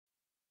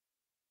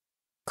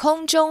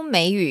空中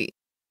美语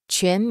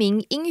全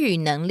民英语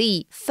能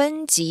力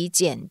分级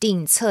检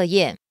定测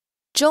验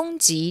中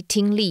级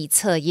听力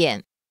测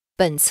验。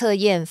本测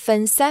验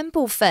分3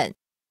部分，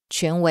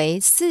全为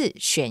4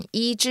选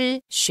1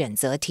之选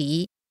择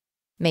题，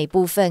每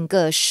部分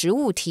各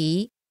15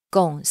题，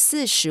共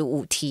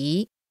45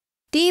题。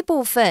第一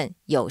部分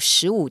有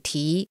15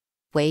题，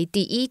为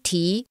第1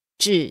题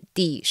至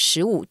第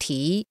15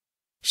题。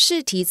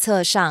试题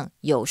册上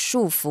有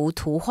数幅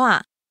图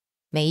画，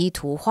每一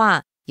图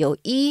画有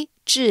1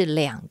至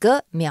2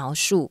个描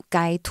述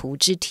该图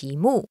之题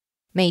目。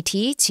每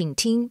题请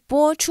听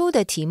播出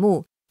的题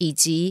目以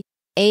及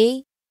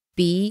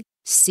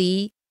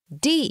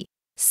A、B、C、D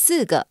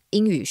 4个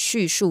英语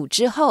叙述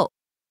之后，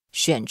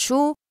选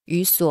出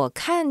与所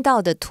看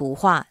到的图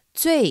画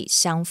最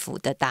相符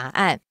的答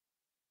案。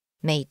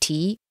每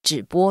题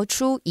只播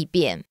出1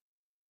遍。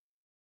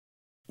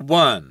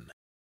1.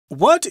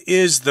 What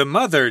is the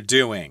mother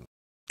doing?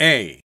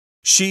 A.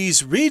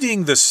 She's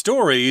reading the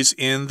stories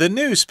in the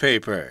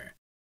newspaper.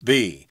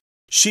 B.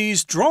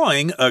 She's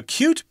drawing a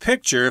cute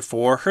picture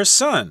for her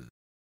son.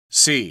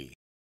 C.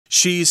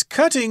 She's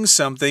cutting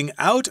something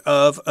out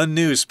of a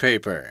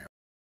newspaper.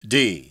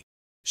 D.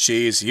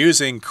 She's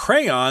using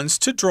crayons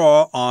to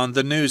draw on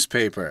the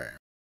newspaper.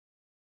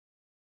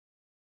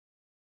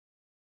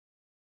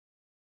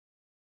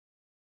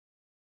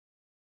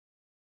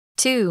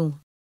 2.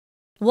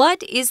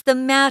 What is the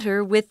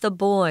matter with the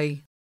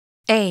boy?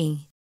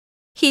 A.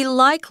 He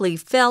likely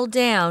fell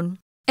down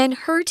and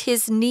hurt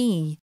his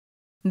knee.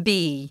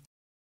 B.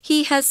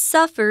 He has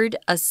suffered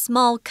a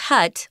small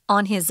cut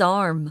on his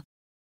arm.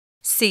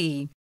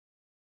 C.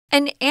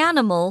 An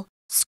animal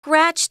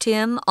scratched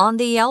him on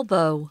the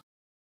elbow.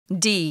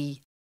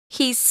 D.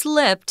 He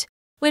slipped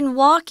when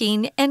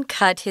walking and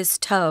cut his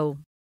toe.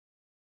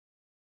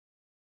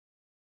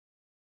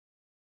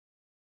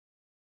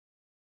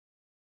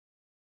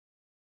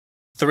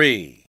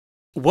 3.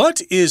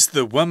 What is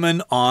the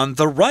woman on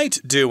the right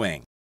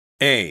doing?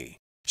 A.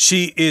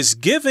 She is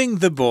giving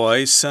the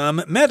boy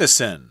some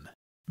medicine.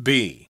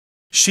 B.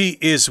 She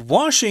is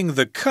washing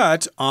the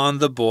cut on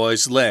the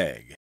boy's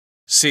leg.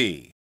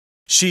 C.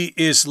 She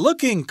is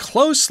looking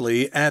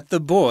closely at the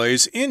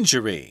boy's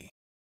injury.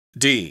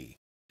 D.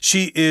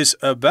 She is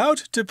about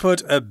to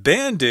put a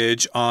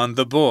bandage on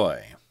the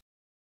boy.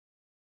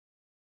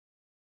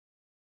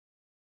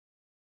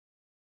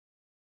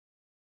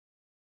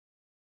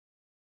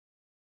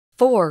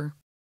 4.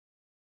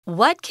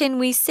 What can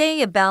we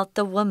say about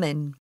the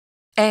woman?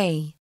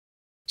 A.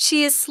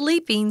 She is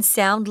sleeping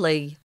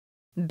soundly.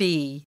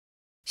 B.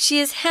 She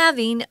is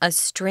having a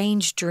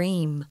strange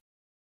dream.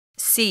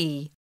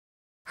 C.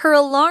 Her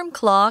alarm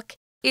clock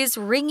is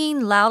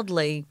ringing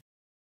loudly.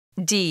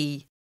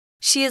 D.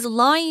 She is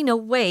lying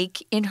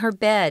awake in her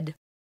bed.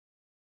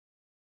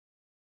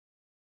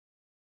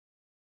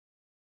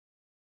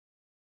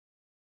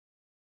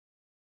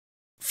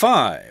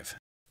 5.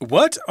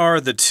 What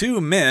are the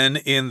 2 men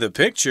in the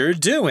picture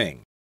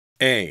doing?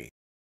 A.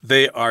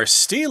 They are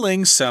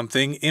stealing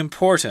something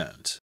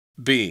important.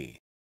 B.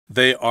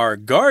 They are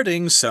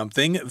guarding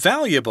something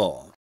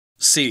valuable.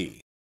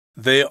 C.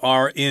 They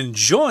are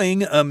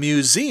enjoying a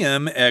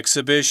museum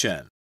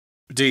exhibition.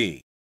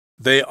 D.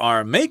 They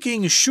are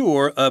making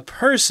sure a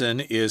person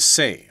is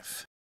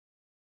safe.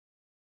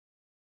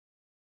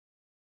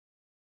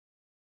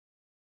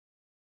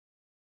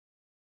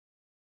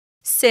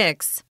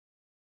 6.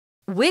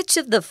 Which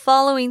of the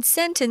following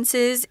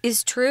sentences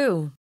is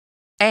true?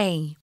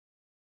 A.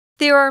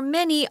 There are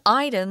many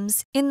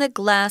items in the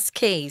glass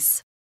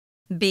case.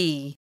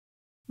 B.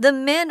 The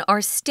men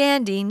are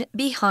standing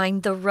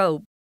behind the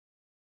rope.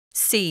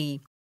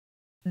 C.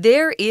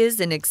 There is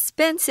an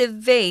expensive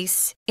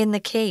vase in the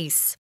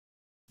case.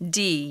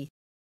 D.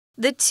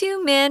 The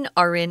 2 men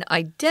are in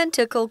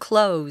identical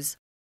clothes.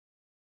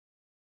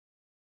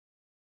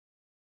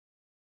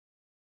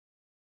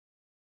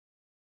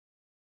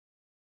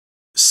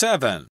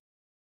 7.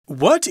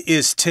 What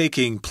is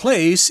taking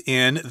place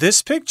in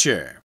this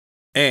picture?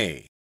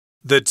 A.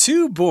 The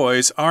 2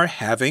 boys are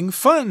having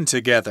fun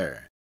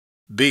together.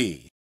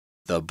 B.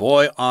 The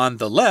boy on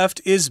the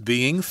left is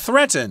being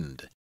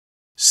threatened.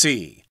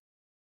 C.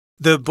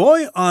 The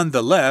boy on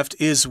the left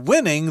is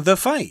winning the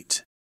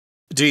fight.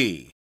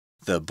 D.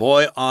 The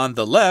boy on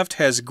the left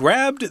has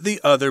grabbed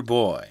the other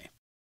boy.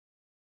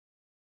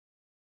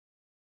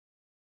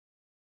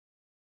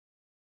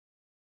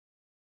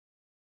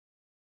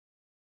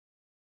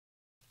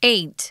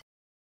 8.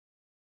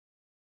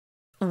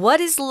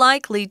 What is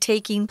likely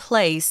taking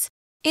place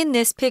in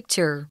this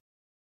picture?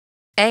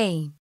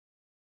 A.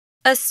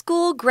 A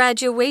school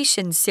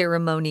graduation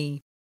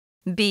ceremony.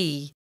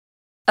 B.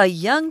 A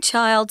young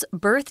child's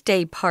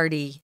birthday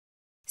party.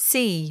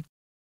 C.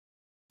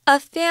 A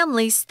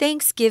family's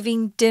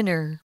Thanksgiving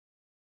dinner.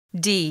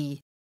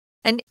 D.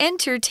 An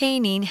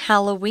entertaining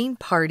Halloween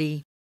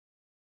party.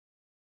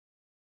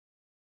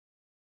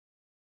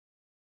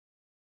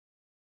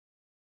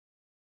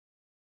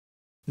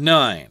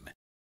 9.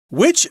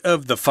 Which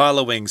of the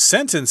following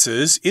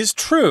sentences is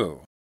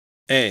true?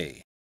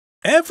 A.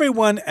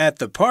 Everyone at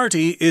the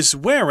party is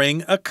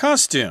wearing a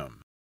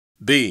costume.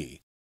 B.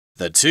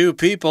 The two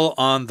people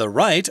on the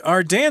right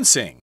are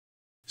dancing.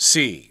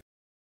 C.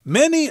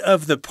 Many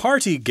of the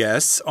party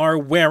guests are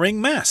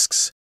wearing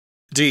masks.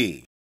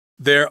 D.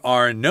 There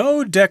are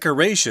no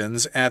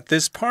decorations at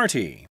this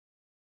party.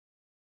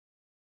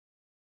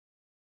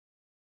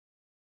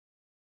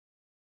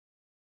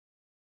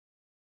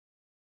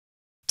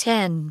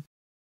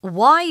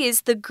 Why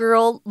is the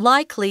girl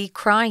likely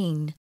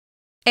crying?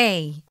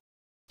 A.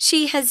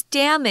 She has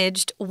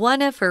damaged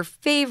one of her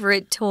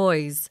favorite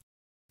toys.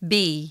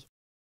 B.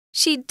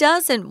 She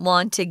doesn't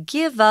want to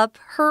give up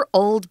her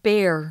old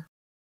bear.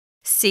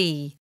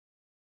 C.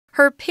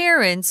 Her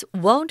parents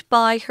won't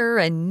buy her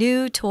a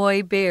new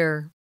toy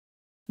bear.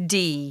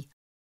 D.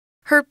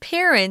 Her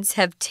parents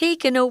have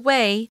taken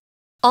away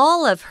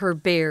all of her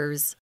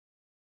bears.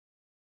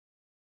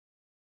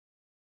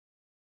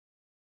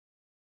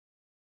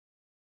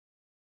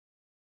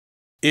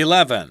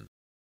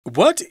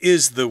 What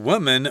is the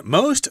woman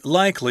most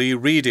likely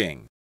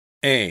reading?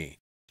 A.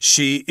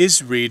 She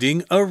is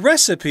reading a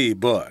recipe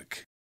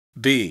book.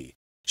 B.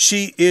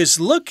 She is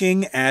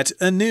looking at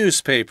a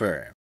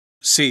newspaper.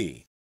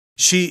 C.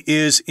 She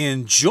is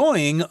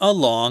enjoying a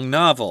long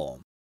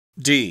novel.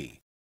 D.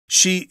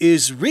 She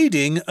is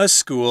reading a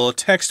school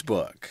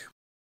textbook.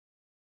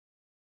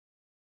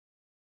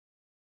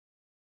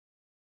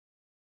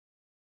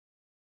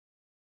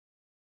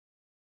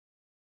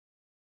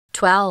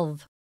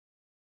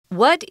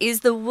 What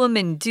is the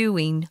woman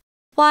doing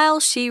while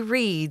she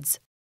reads?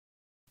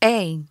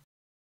 A.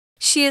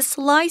 She is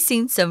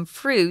slicing some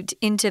fruit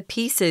into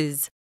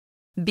pieces.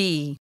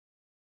 B.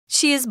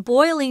 She is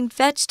boiling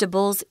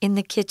vegetables in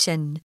the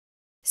kitchen.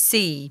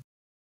 C.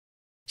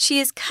 She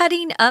is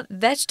cutting up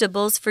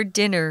vegetables for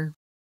dinner.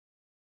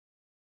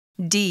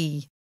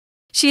 D.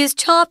 She is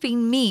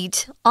chopping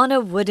meat on a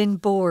wooden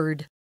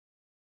board.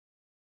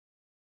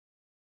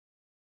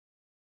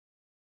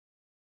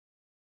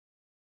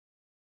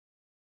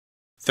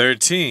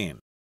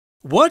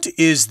 What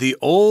is the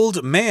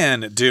old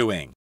man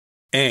doing?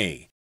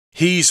 A.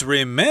 He's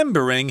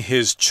remembering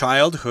his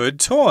childhood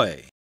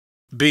toy.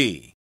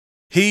 B.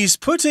 He's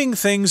putting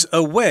things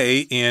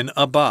away in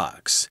a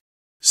box.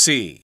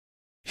 C.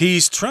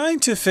 He's trying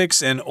to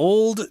fix an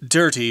old,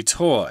 dirty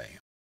toy.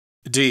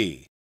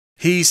 D.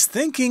 He's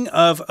thinking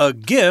of a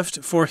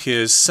gift for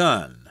his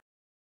son.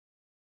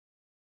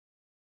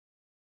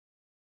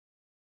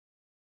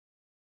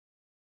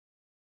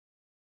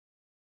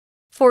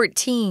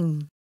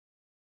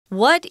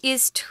 What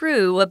is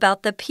true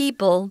about the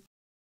people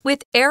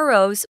with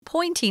arrows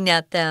pointing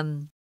at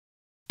them?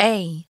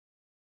 A.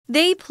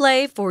 They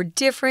play for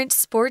different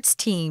sports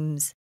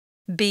teams.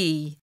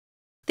 B.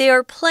 They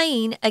are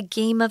playing a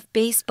game of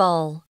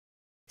baseball.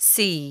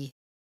 C.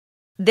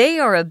 They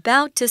are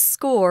about to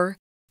score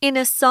in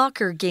a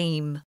soccer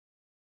game.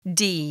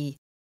 D.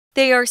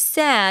 They are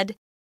sad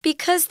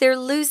because they're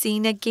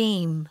losing a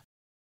game.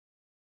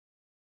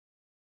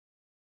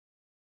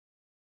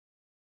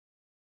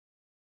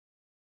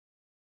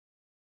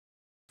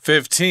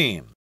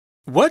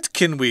 What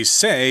can we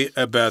say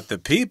about the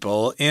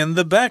people in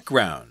the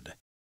background?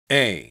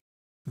 A.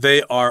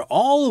 They are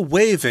all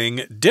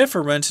waving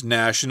different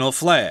national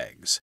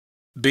flags.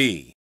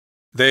 B.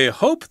 They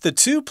hope the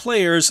two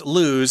players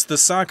lose the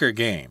soccer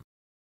game.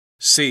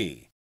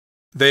 C.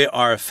 They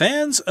are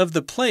fans of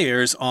the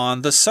players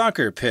on the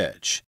soccer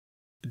pitch.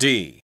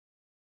 D.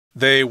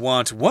 They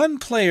want one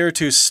player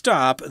to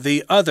stop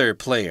the other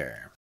player.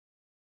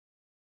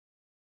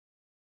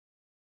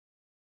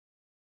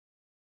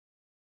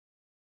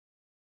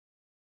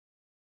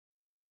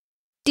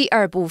 第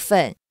二部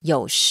分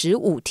有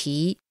15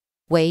题，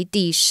为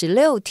第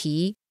16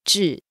题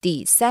至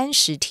第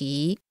30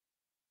题。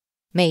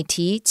每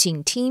题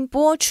请听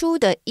播出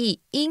的一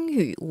英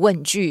语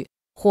问句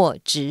或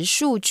直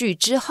述句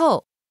之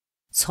后，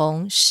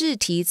从试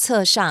题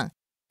册上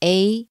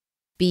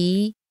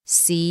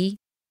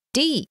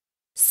A、B、C、D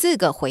 4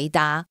个回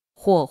答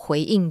或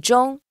回应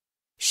中，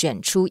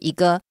选出一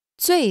个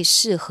最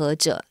适合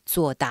者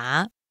作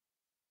答。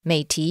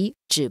每题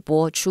只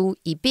播出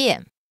一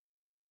遍。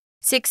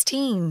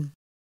16.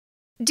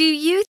 Do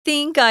you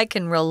think I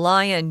can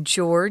rely on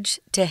George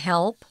to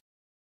help?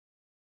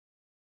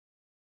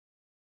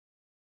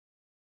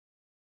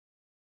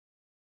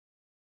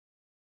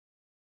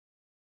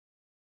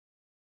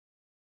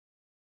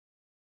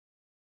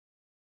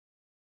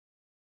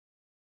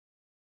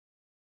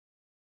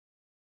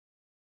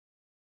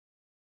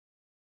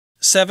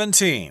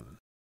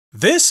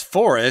 This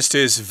forest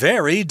is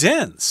very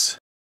dense.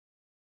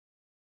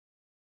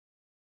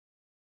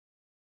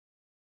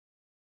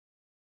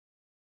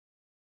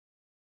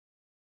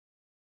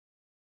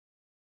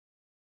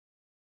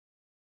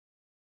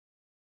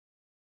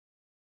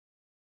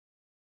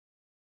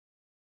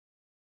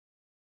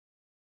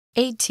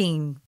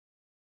 18.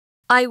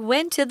 I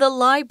went to the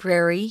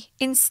library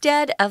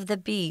instead of the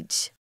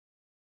beach.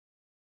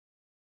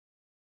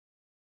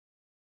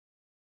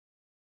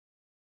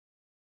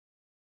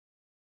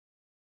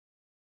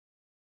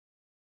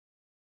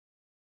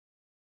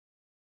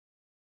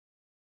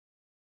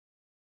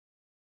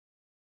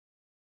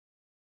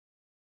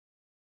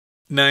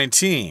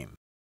 19.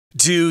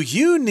 Do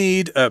you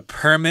need a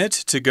permit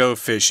to go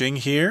fishing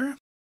here?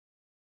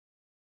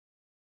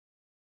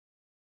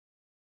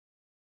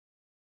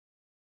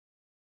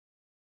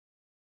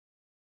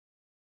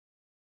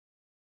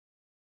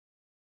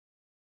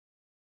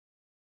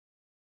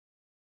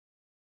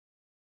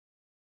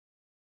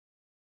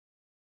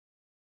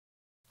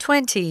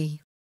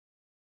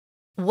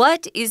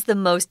 What is the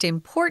most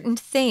important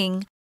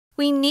thing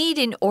we need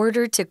in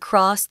order to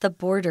cross the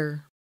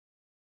border?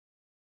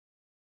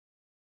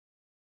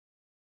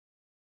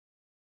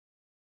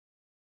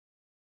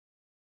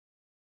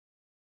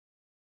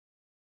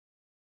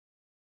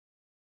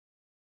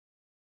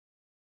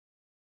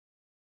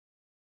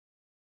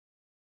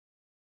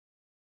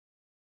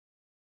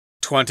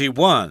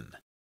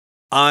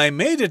 I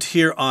made it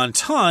here on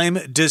time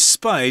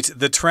despite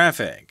the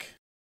traffic.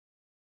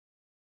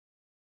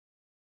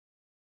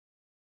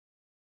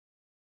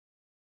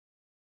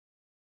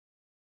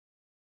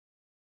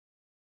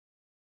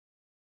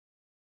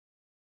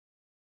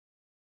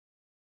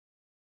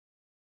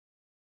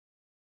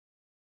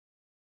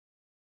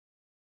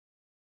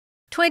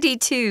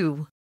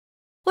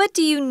 What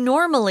do you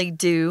normally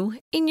do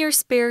in your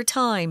spare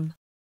time?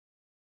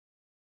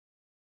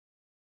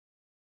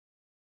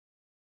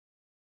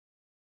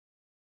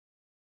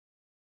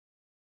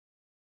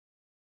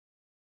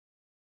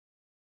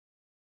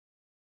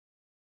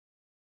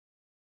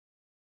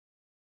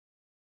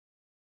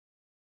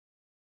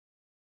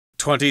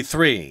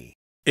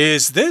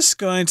 Is this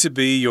going to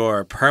be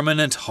your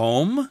permanent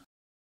home?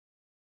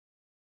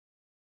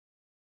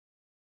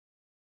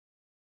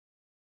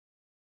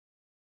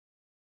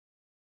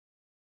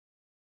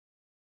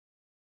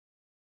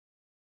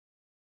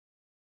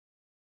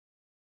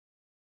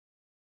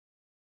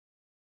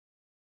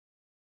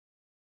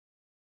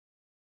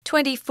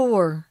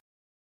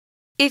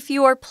 If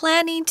you are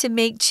planning to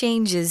make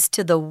changes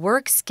to the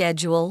work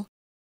schedule,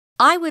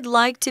 I would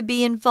like to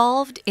be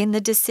involved in the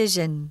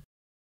decision.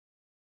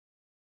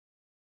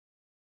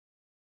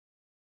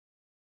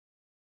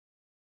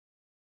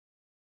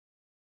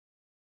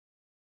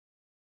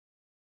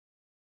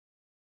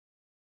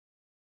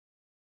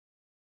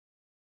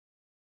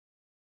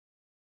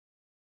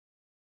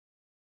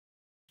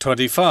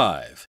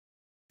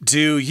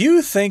 Do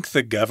you think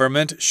the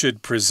government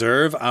should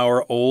preserve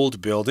our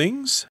old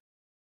buildings?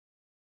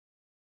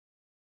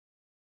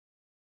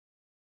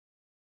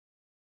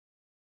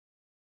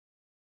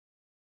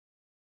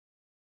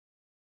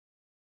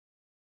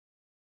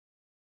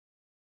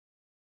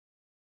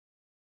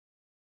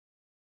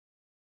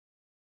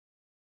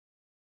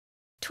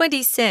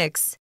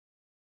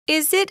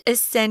 Is it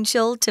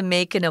essential to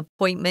make an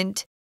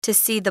appointment to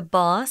see the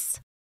boss?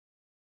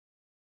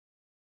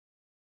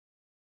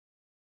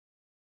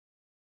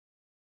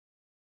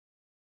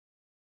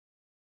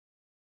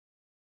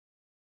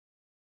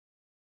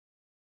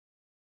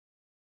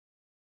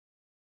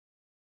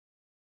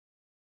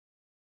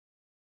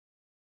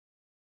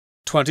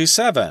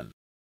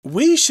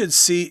 We should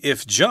see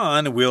if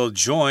John will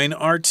join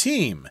our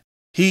team.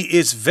 He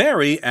is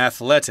very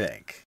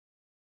athletic.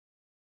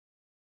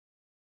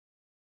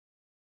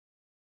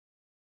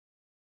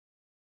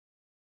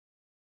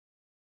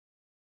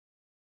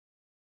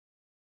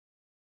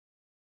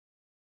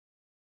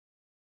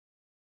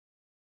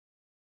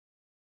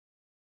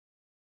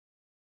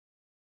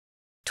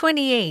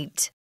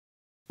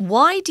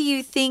 Why do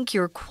you think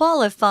you're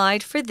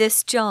qualified for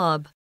this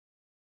job?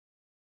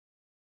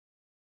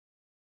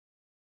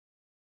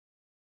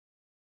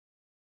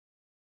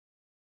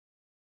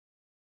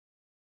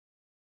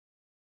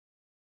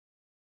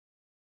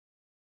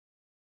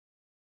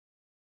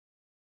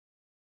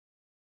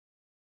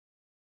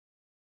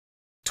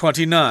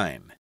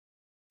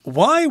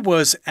 Why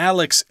was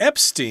Alex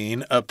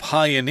Epstein a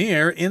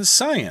pioneer in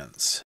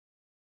science?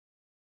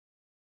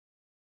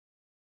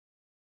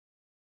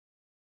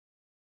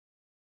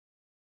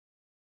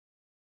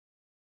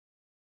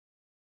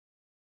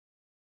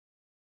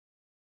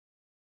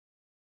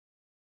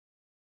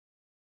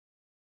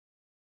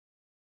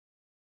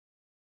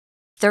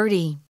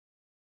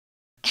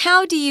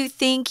 How do you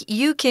think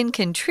you can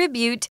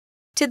contribute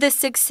to the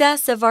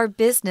success of our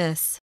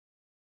business?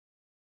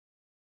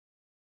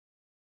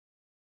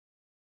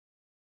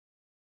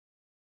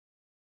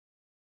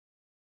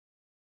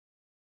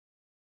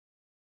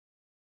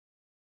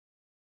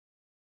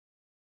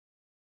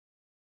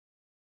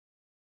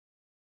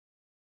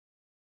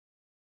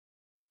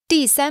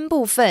第三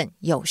部分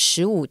有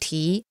15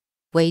题，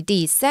为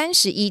第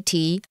31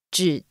题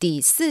至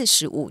第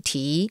45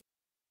题。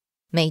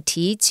每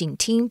题请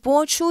听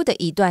播出的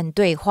一段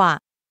对话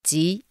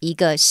及一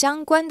个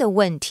相关的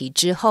问题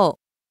之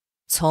后，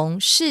从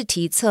试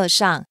题册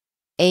上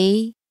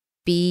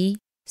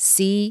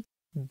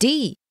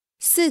A、B、C、D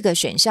 4个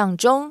选项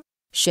中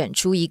选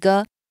出一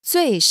个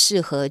最适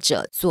合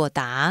者作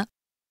答。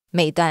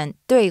每段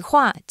对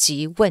话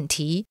及问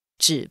题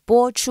只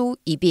播出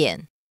一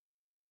遍。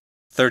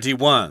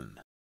31.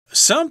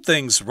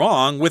 Something's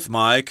wrong with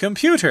my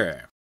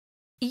computer.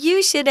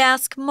 You should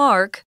ask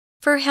Mark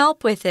for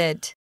help with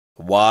it.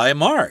 Why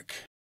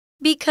Mark?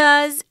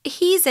 Because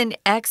he's an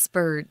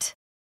expert.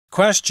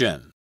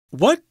 Question.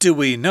 What do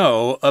we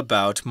know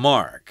about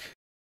Mark?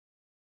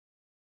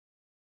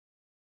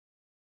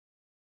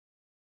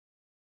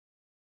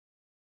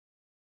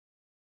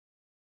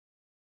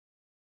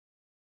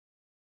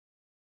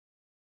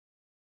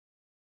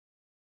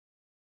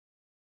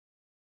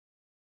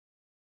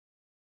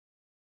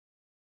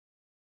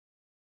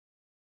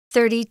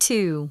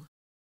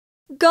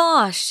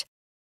 Gosh,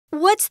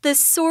 what's the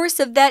source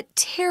of that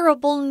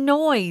terrible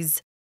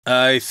noise?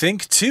 I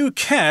think two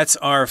cats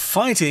are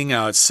fighting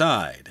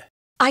outside.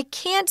 I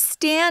can't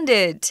stand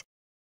it.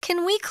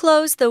 Can we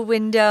close the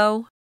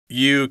window?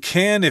 You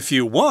can if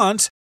you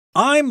want.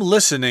 I'm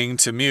listening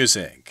to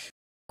music.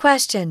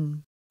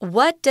 Question.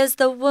 What does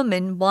the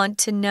woman want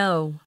to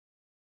know?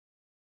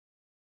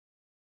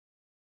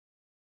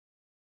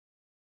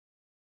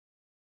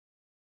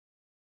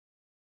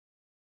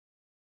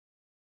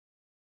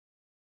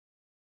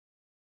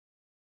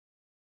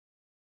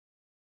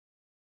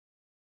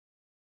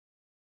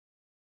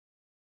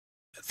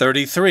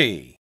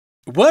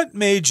 What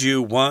made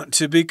you want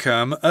to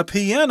become a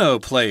piano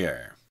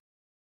player?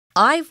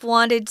 I've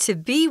wanted to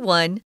be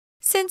one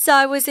since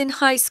I was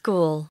in high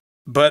school.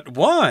 But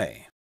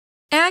why?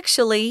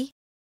 Actually,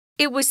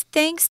 it was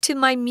thanks to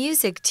my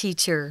music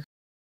teacher.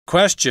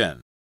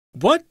 Question.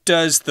 What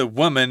does the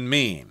woman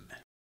mean?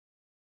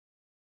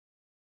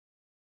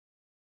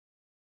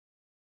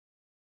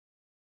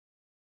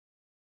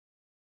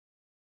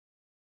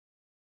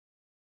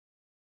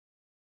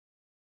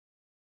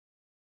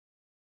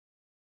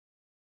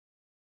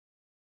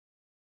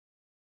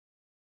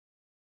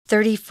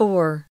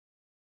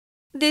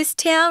 This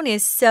town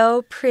is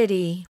so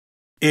pretty.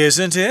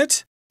 Isn't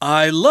it?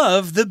 I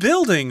love the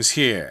buildings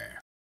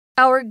here.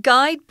 Our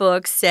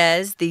guidebook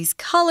says these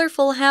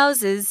colorful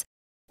houses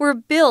were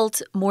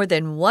built more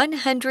than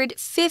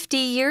 150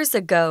 years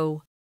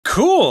ago.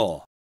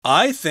 Cool!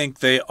 I think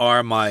they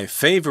are my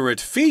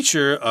favorite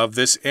feature of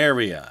this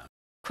area.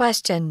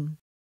 Question.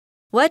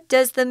 What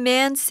does the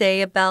man say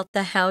about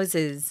the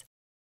houses?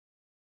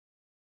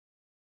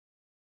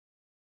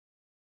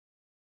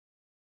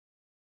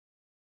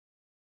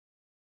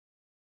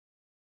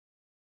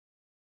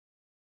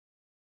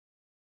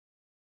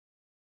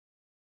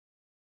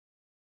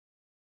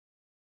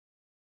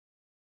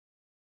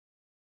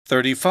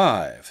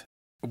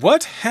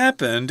 What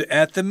happened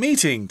at the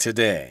meeting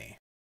today?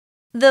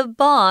 The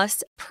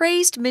boss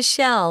praised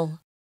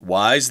Michelle.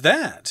 Why's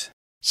that?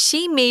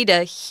 She made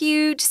a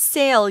huge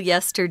sale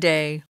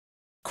yesterday.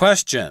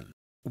 Question.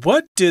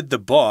 What did the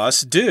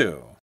boss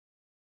do?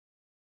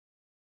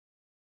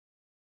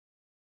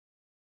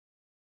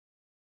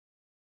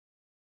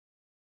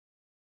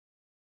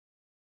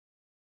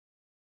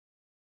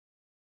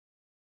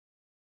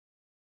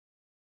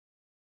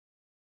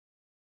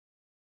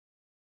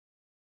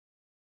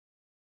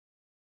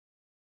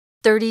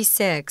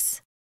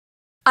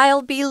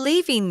 I'll be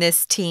leaving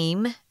this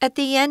team at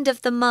the end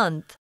of the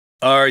month.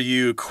 Are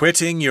you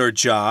quitting your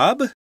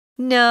job?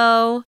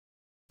 No.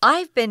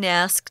 I've been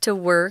asked to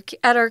work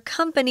at our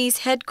company's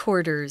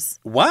headquarters.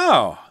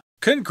 Wow!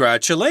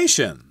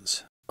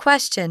 Congratulations!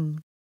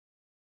 Question.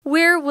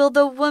 Where will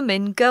the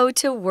woman go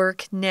to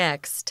work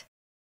next?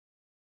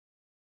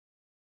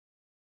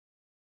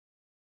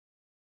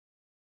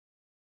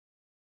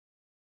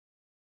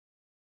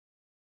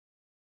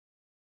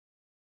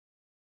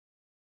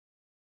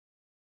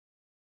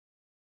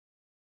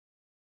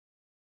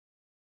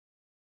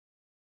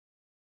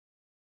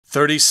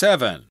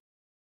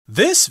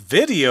 This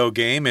video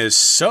game is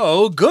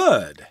so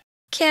good.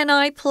 Can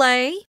I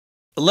play?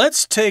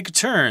 Let's take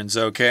turns,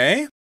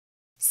 okay?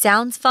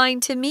 Sounds fine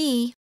to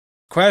me.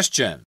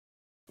 Question.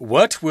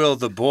 What will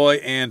the boy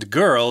and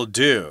girl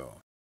do?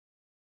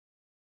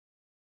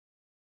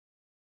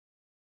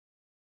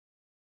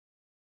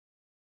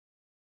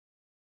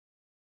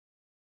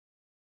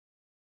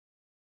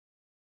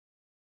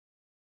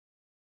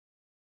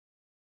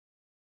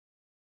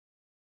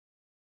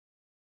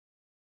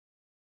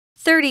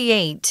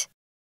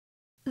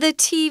 The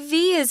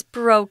TV is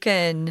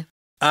broken.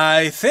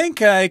 I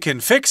think I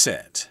can fix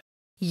it.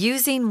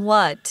 Using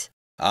what?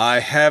 I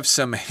have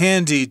some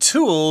handy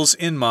tools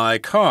in my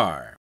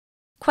car.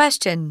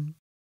 Question.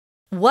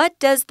 What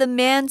does the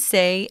man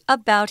say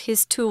about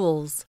his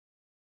tools?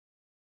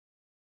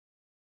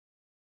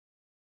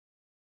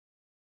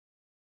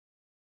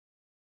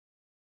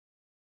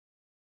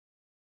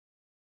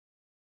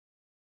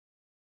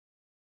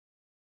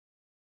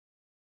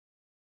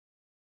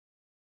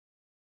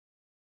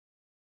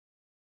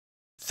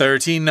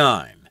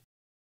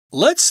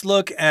 Let's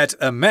look at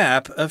a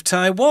map of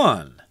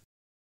Taiwan.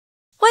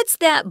 What's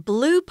that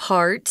blue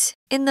part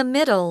in the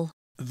middle?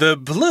 The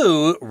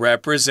blue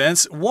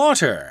represents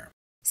water.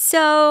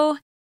 So,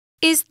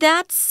 is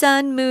that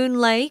Sun Moon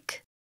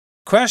Lake?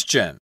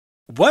 Question.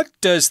 What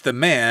does the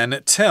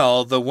man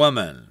tell the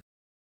woman?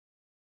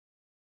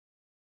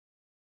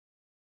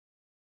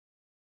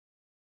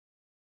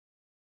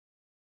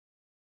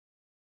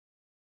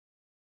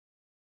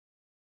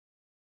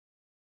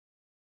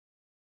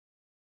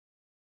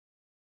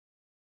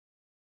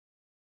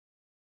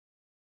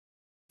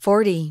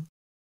 40.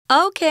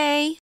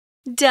 Okay,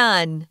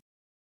 done.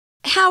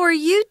 How are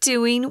you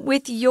doing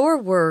with your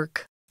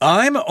work?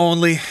 I'm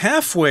only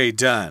halfway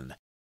done.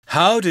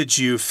 How did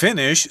you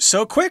finish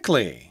so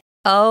quickly?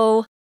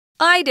 Oh,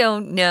 I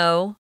don't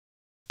know.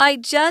 I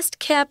just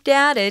kept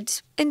at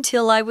it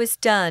until I was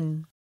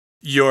done.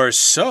 You're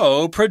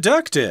so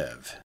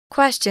productive.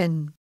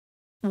 Question.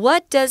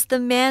 What does the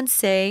man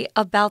say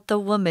about the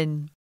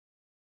woman?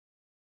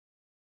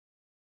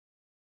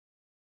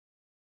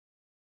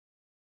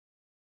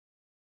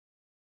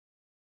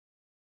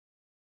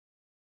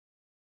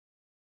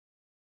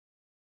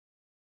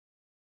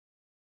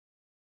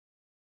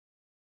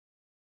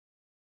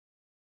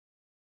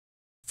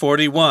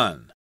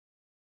 (41)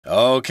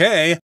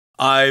 Okay,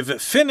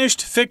 I've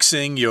finished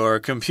fixing your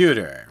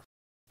computer.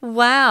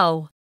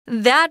 Wow,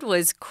 that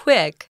was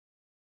quick.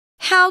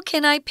 How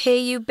can I pay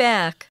you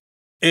back?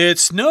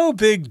 It's no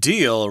big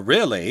deal,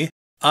 really.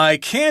 I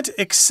can't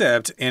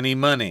accept any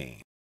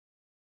money.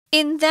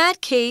 In that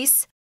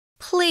case,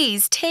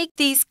 please take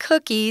these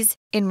cookies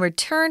in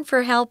return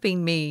for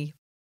helping me.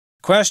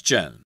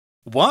 Question.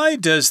 Why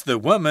does the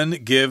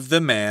woman give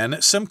the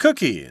man some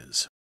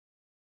cookies?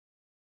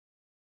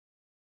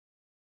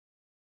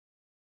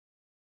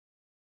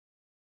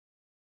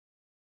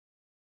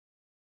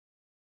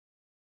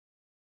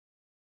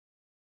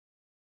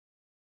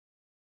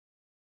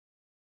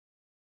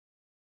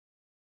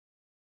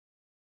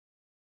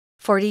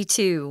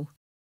 (42)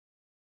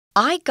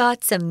 I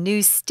got some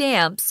new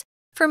stamps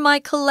for my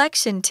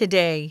collection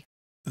today.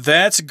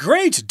 That's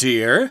great,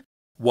 dear.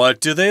 What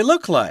do they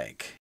look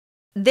like?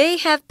 They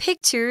have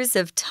pictures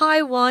of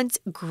Taiwan's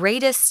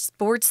greatest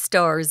sports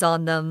stars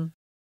on them.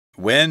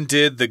 When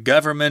did the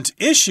government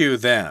issue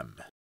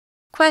them?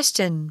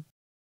 Question.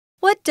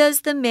 What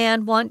does the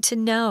man want to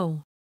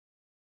know?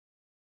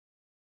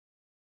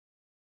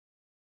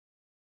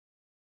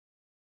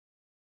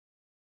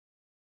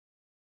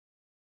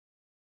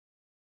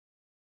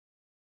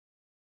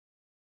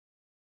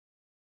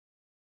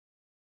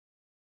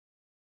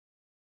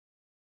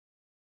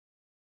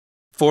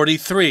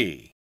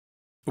 (43)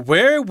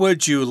 Where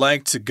would you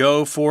like to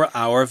go for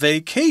our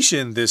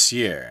vacation this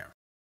year?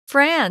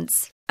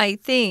 France, I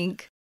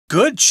think.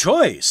 Good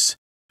choice.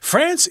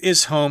 France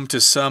is home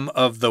to some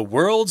of the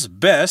world's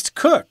best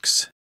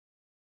cooks.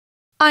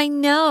 I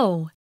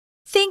know.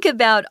 Think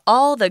about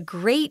all the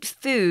great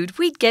food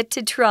we'd get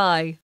to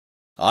try.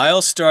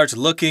 I'll start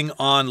looking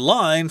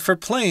online for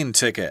plane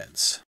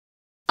tickets.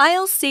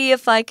 I'll see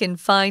if I can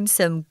find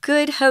some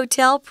good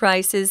hotel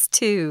prices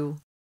too.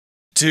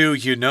 Do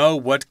you know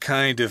what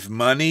kind of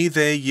money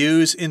they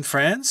use in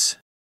France?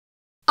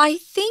 I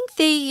think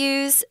they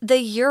use the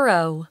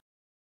euro.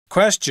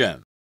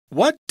 Question.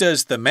 What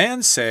does the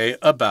man say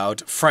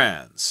about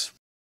France?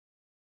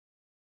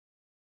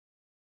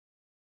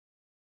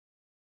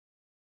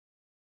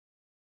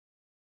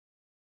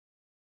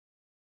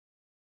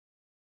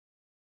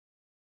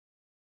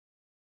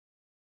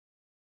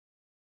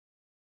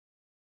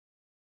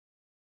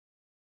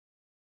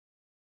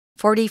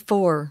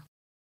 (44)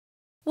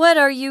 What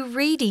are you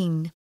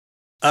reading?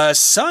 A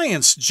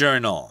science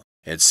journal.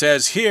 It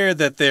says here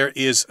that there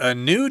is a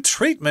new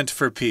treatment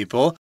for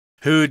people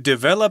who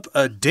develop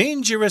a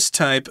dangerous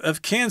type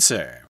of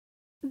cancer.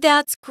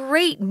 That's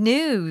great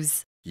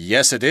news.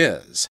 Yes, it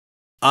is.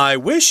 I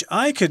wish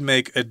I could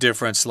make a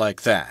difference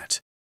like that.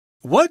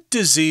 What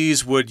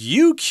disease would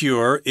you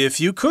cure if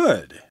you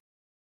could?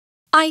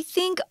 I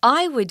think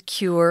I would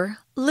cure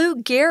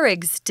Lou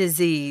Gehrig's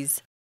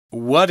disease.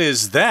 What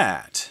is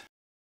that?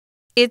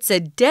 It's a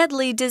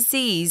deadly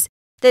disease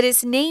that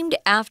is named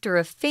after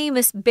a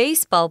famous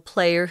baseball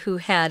player who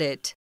had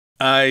it.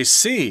 I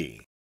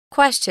see.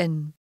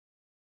 Question.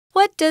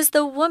 What does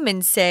the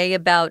woman say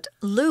about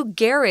Lou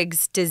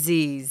Gehrig's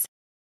disease?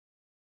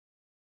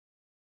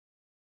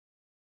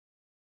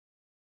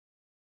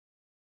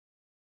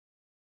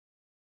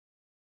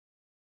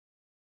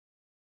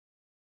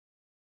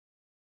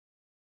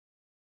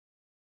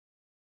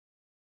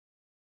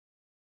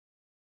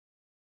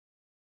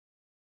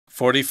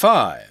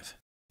 (45)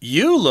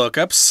 You look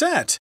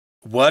upset.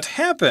 What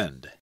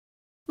happened?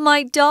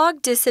 My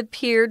dog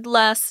disappeared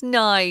last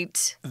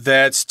night.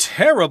 That's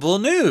terrible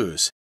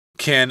news.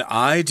 Can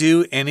I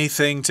do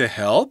anything to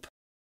help?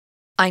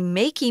 I'm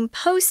making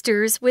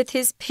posters with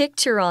his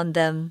picture on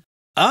them.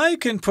 I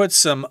can put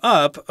some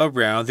up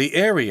around the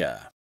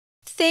area.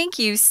 Thank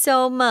you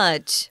so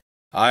much.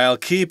 I'll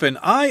keep an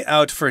eye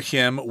out for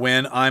him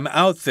when I'm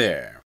out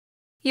there.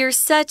 You're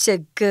such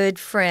a good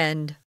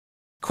friend.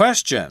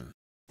 Question.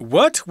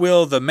 What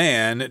will the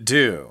man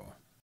do?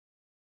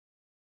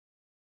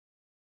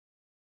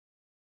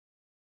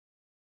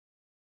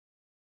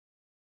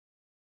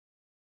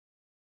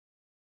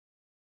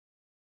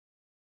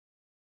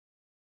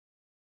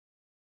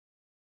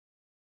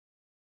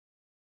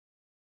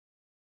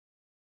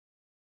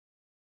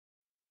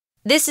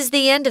 This is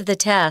the end of the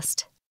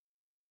test.